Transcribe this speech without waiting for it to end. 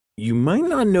You might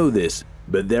not know this,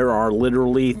 but there are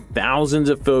literally thousands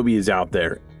of phobias out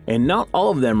there, and not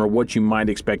all of them are what you might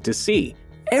expect to see.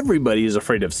 Everybody is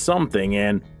afraid of something,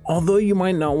 and although you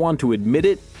might not want to admit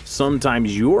it,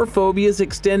 sometimes your phobias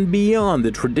extend beyond the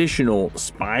traditional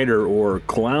spider or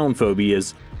clown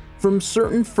phobias. From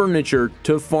certain furniture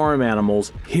to farm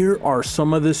animals, here are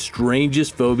some of the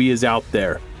strangest phobias out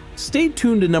there. Stay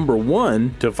tuned to number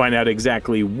 1 to find out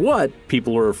exactly what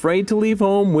people are afraid to leave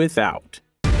home without.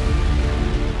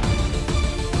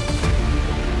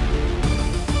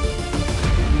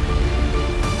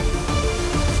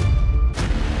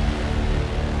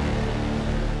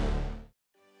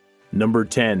 Number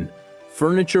 10.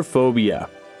 Furniturephobia.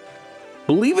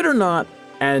 Believe it or not,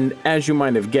 and as you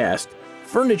might have guessed,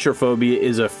 Furniturephobia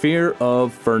is a fear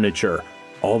of furniture.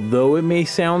 Although it may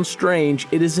sound strange,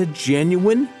 it is a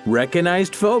genuine,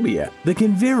 recognized phobia that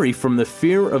can vary from the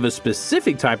fear of a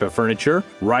specific type of furniture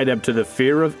right up to the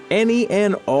fear of any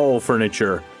and all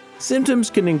furniture. Symptoms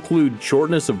can include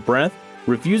shortness of breath,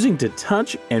 refusing to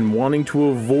touch, and wanting to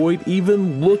avoid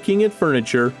even looking at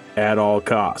furniture at all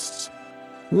costs.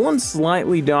 One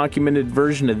slightly documented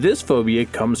version of this phobia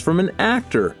comes from an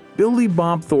actor, Billy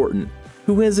Bob Thornton,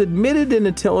 who has admitted in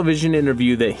a television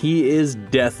interview that he is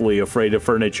deathly afraid of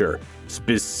furniture,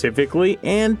 specifically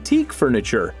antique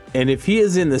furniture, and if he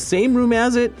is in the same room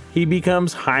as it, he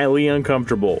becomes highly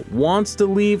uncomfortable, wants to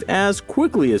leave as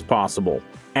quickly as possible.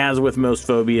 As with most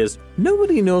phobias,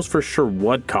 nobody knows for sure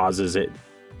what causes it,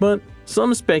 but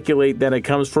some speculate that it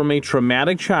comes from a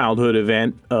traumatic childhood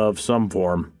event of some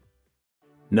form.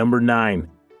 Number 9.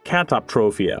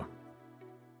 Trypophobia.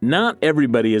 Not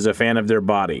everybody is a fan of their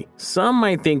body. Some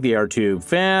might think they are too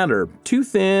fat or too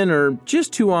thin or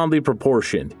just too oddly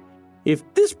proportioned. If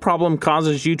this problem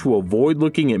causes you to avoid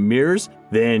looking at mirrors,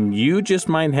 then you just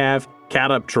might have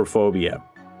trypophobia.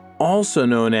 Also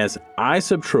known as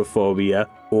isoptrophobia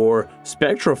or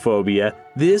spectrophobia,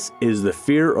 this is the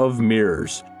fear of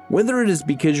mirrors. Whether it is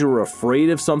because you're afraid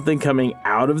of something coming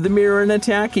out of the mirror and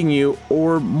attacking you,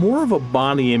 or more of a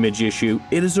body image issue,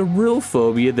 it is a real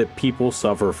phobia that people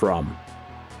suffer from.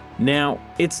 Now,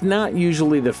 it's not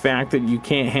usually the fact that you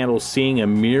can't handle seeing a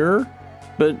mirror,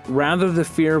 but rather the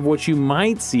fear of what you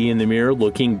might see in the mirror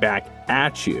looking back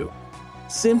at you.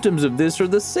 Symptoms of this are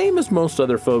the same as most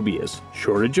other phobias: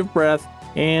 shortage of breath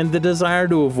and the desire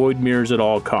to avoid mirrors at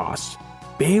all costs.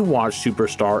 Baywatch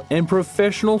superstar and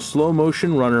professional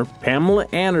slow-motion runner Pamela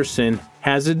Anderson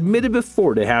has admitted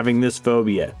before to having this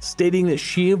phobia, stating that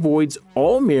she avoids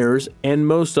all mirrors and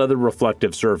most other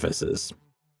reflective surfaces.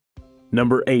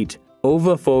 Number 8.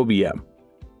 Ovophobia.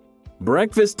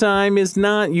 Breakfast time is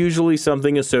not usually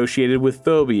something associated with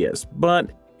phobias,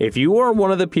 but if you are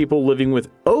one of the people living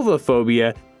with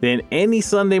ovophobia, then any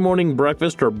Sunday morning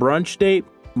breakfast or brunch date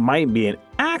might be an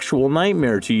actual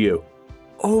nightmare to you.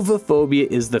 Ovophobia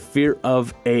is the fear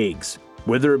of eggs,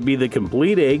 whether it be the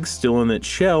complete egg still in its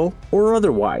shell or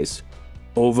otherwise.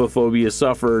 Ovophobia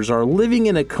sufferers are living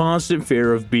in a constant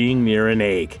fear of being near an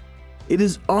egg. It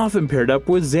is often paired up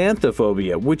with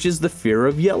xanthophobia, which is the fear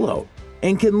of yellow,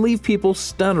 and can leave people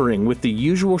stuttering with the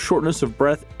usual shortness of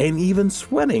breath and even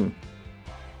sweating.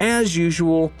 As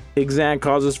usual, exact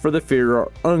causes for the fear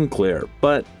are unclear,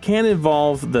 but can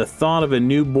involve the thought of a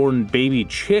newborn baby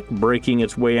chick breaking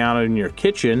its way out in your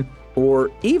kitchen, or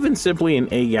even simply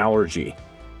an egg allergy.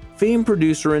 Famed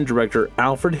producer and director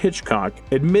Alfred Hitchcock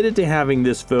admitted to having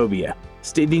this phobia,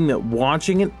 stating that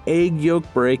watching an egg yolk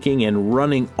breaking and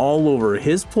running all over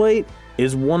his plate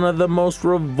is one of the most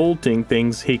revolting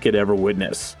things he could ever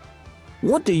witness.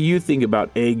 What do you think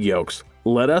about egg yolks?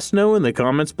 Let us know in the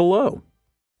comments below.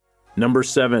 Number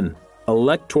 7.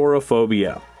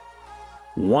 Electrophobia.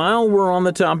 While we're on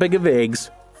the topic of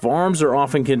eggs, farms are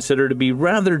often considered to be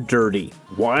rather dirty,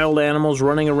 wild animals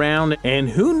running around, and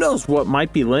who knows what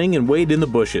might be laying in wait in the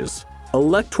bushes.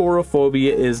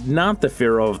 Electrophobia is not the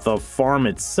fear of the farm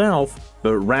itself,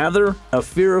 but rather a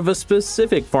fear of a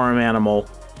specific farm animal: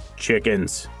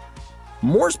 chickens.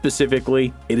 More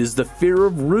specifically, it is the fear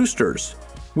of roosters,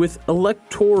 with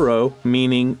electoro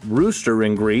meaning rooster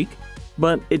in Greek.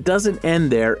 But it doesn't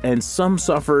end there, and some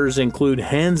sufferers include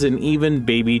hens and even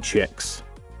baby chicks.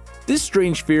 This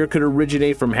strange fear could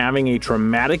originate from having a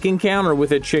traumatic encounter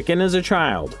with a chicken as a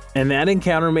child, and that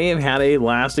encounter may have had a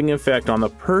lasting effect on the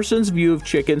person's view of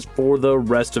chickens for the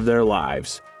rest of their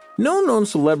lives. No known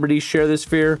celebrities share this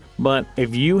fear, but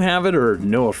if you have it or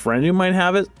know a friend who might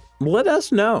have it, let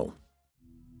us know.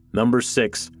 Number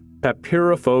 6.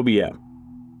 Papyrophobia.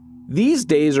 These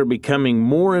days are becoming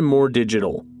more and more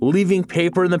digital, leaving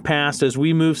paper in the past as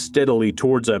we move steadily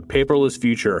towards a paperless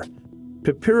future.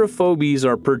 Papyrophobes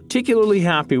are particularly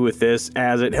happy with this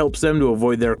as it helps them to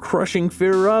avoid their crushing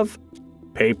fear of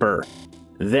paper.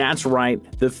 That's right,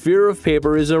 the fear of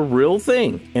paper is a real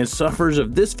thing, and sufferers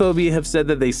of this phobia have said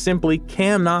that they simply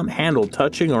cannot handle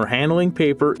touching or handling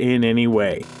paper in any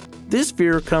way. This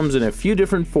fear comes in a few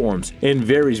different forms and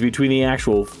varies between the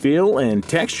actual feel and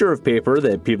texture of paper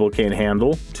that people can't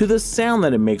handle to the sound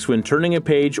that it makes when turning a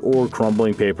page or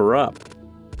crumpling paper up.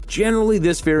 Generally,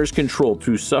 this fear is controlled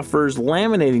through sufferers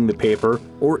laminating the paper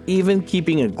or even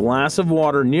keeping a glass of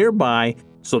water nearby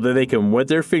so that they can wet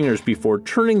their fingers before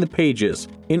turning the pages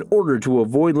in order to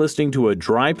avoid listening to a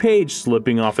dry page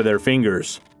slipping off of their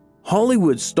fingers.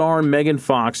 Hollywood star Megan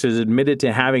Fox has admitted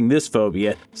to having this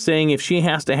phobia, saying if she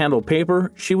has to handle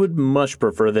paper, she would much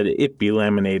prefer that it be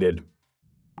laminated.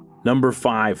 Number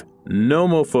 5.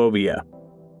 Nomophobia.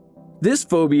 This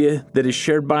phobia that is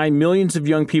shared by millions of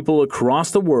young people across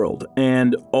the world,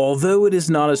 and although it is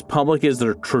not as public as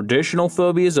the traditional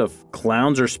phobias of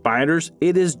clowns or spiders,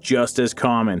 it is just as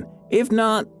common, if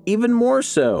not even more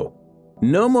so.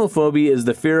 Nomophobia is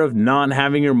the fear of not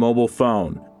having your mobile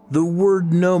phone. The word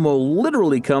nomo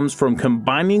literally comes from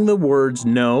combining the words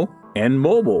no and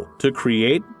mobile to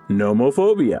create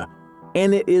nomophobia,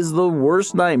 and it is the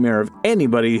worst nightmare of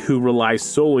anybody who relies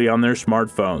solely on their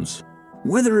smartphones.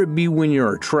 Whether it be when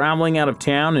you're traveling out of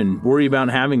town and worry about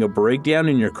having a breakdown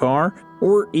in your car,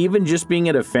 or even just being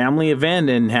at a family event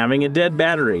and having a dead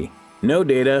battery, no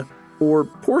data, or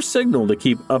poor signal to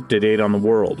keep up to date on the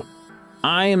world.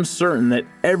 I am certain that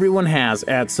everyone has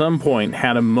at some point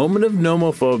had a moment of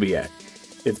nomophobia.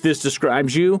 If this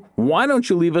describes you, why don't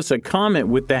you leave us a comment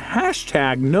with the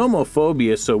hashtag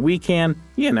nomophobia so we can,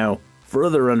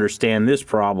 further understand this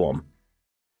problem.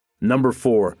 Number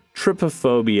 4.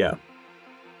 Trypophobia.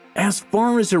 As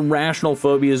far as irrational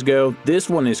phobias go, this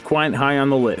one is quite high on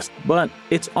the list, but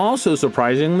it's also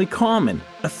surprisingly common,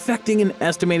 affecting an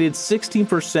estimated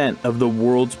 16% of the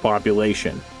world's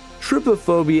population.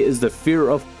 Trypophobia is the fear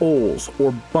of holes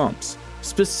or bumps,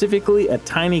 specifically a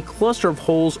tiny cluster of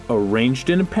holes arranged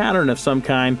in a pattern of some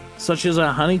kind, such as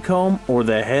a honeycomb or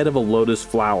the head of a lotus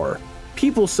flower.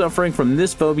 People suffering from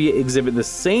this phobia exhibit the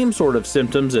same sort of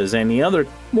symptoms as any other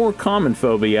more common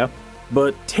phobia,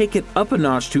 but take it up a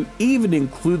notch to even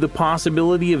include the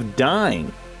possibility of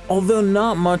dying. Although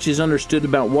not much is understood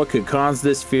about what could cause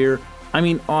this fear,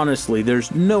 honestly,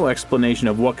 there's no explanation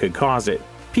of what could cause it.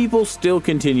 People still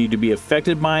continue to be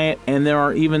affected by it, and there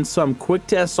are even some quick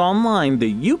tests online that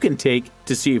you can take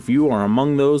to see if you are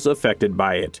among those affected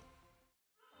by it.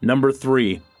 Number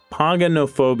 3.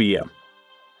 Paganophobia.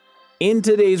 In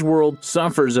today's world,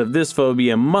 sufferers of this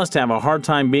phobia must have a hard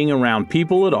time being around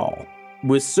people at all.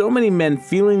 With so many men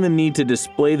feeling the need to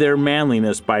display their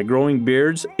manliness by growing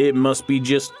beards, it must be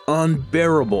just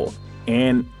unbearable.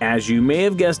 And as you may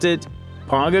have guessed it,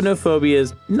 paganophobia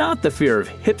is not the fear of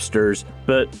hipsters,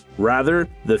 but rather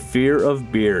the fear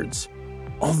of beards.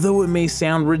 Although it may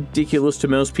sound ridiculous to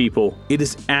most people, it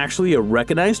is actually a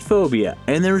recognized phobia,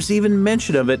 and there is even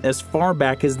mention of it as far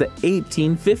back as the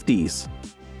 1850s.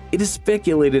 It is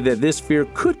speculated that this fear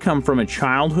could come from a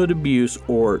childhood abuse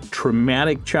or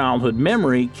traumatic childhood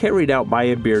memory carried out by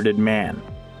a bearded man.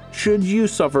 Should you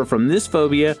suffer from this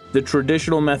phobia, the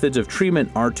traditional methods of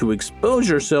treatment are to expose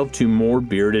yourself to more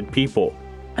bearded people.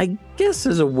 I guess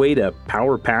as a way to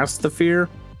power past the fear,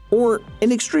 or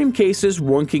in extreme cases,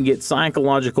 one can get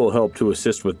psychological help to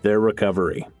assist with their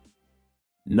recovery.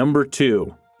 Number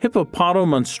 2.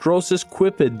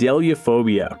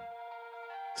 Hippopotomonstrosis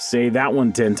Say that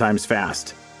one 10 times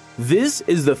fast. This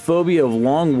is the phobia of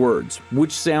long words,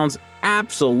 which sounds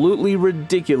absolutely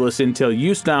ridiculous until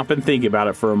you stop and think about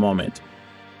it for a moment.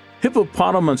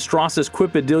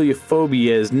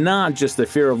 Hippopotomonstrosis is not just the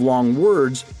fear of long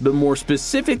words, but more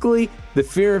specifically, the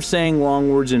fear of saying long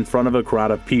words in front of a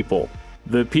crowd of people.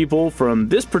 The people from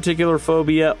this particular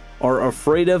phobia are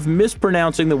afraid of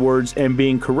mispronouncing the words and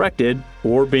being corrected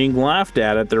or being laughed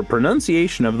at their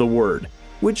pronunciation of the word,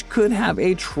 which could have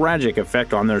a tragic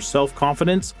effect on their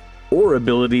self-confidence or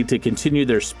ability to continue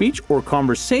their speech or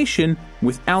conversation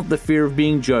without the fear of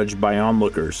being judged by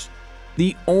onlookers.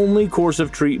 The only course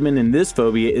of treatment in this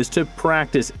phobia is to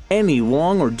practice any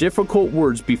long or difficult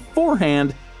words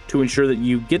beforehand to ensure that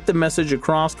you get the message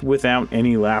across without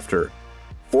any laughter.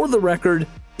 For the record,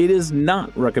 it is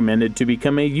not recommended to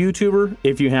become a YouTuber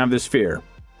if you have this fear.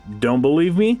 Don't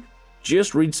believe me?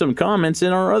 Just read some comments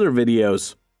in our other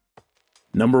videos.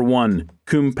 Number 1.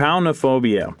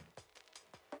 Kumpaunophobia.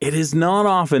 It is not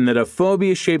often that a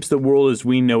phobia shapes the world as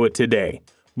we know it today,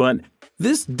 but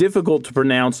this difficult to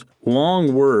pronounce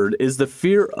long word is the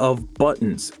fear of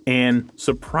buttons, and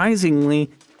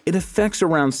surprisingly, It affects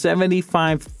around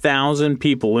 75,000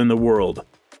 people in the world.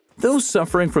 Those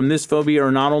suffering from this phobia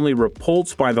are not only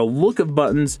repulsed by the look of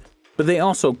buttons, but they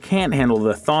also can't handle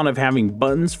the thought of having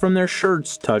buttons from their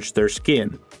shirts touch their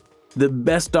skin. The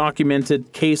best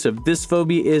documented case of this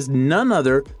phobia is none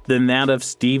other than that of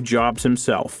Steve Jobs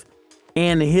himself.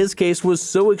 And his case was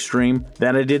so extreme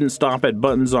that it didn't stop at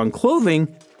buttons on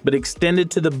clothing, but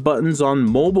extended to the buttons on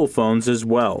mobile phones as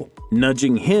well,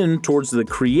 nudging him towards the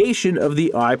creation of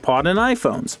the iPod and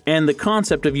iPhones, and the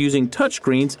concept of using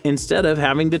touchscreens instead of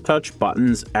having to touch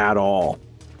buttons at all.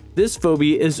 This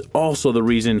phobia is also the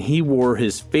reason he wore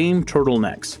his famed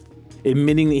turtlenecks,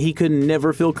 admitting that he could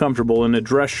never feel comfortable in a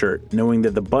dress shirt knowing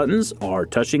that the buttons are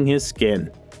touching his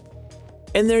skin.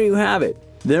 And there you have it.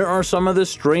 There are some of the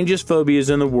strangest phobias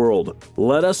in the world.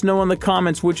 Let us know in the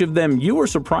comments which of them you were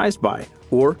surprised by,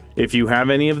 or if you have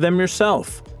any of them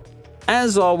yourself.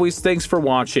 As always, thanks for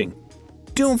watching.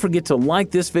 Don't forget to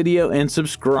like this video and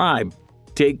subscribe.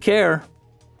 Take care.